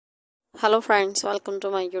Hello friends, welcome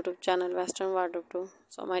to my YouTube channel Western Wardrobe 2.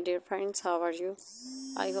 So my dear friends, how are you?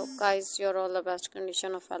 I hope guys you're all the best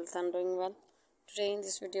condition of health and doing well. Today in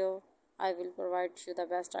this video, I will provide you the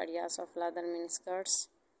best ideas of leather mini skirts.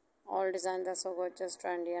 All designs are so gorgeous,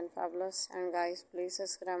 trendy and fabulous. And guys, please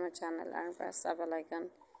subscribe my channel and press the bell icon.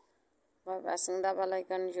 By pressing the bell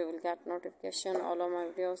icon, you will get notification all of my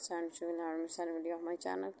videos and you will never miss any video of my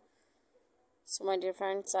channel. So my dear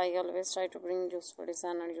friends, I always try to bring useful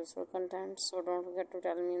design and useful content, so don't forget to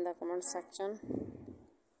tell me in the comment section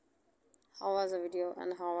how was the video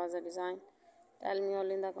and how was the design. Tell me all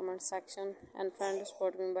in the comment section. And friends,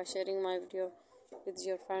 support me by sharing my video with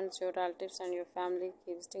your friends, your relatives and your family.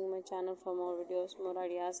 Keep visiting my channel for more videos, more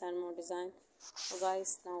ideas and more design. So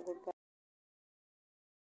guys, now goodbye.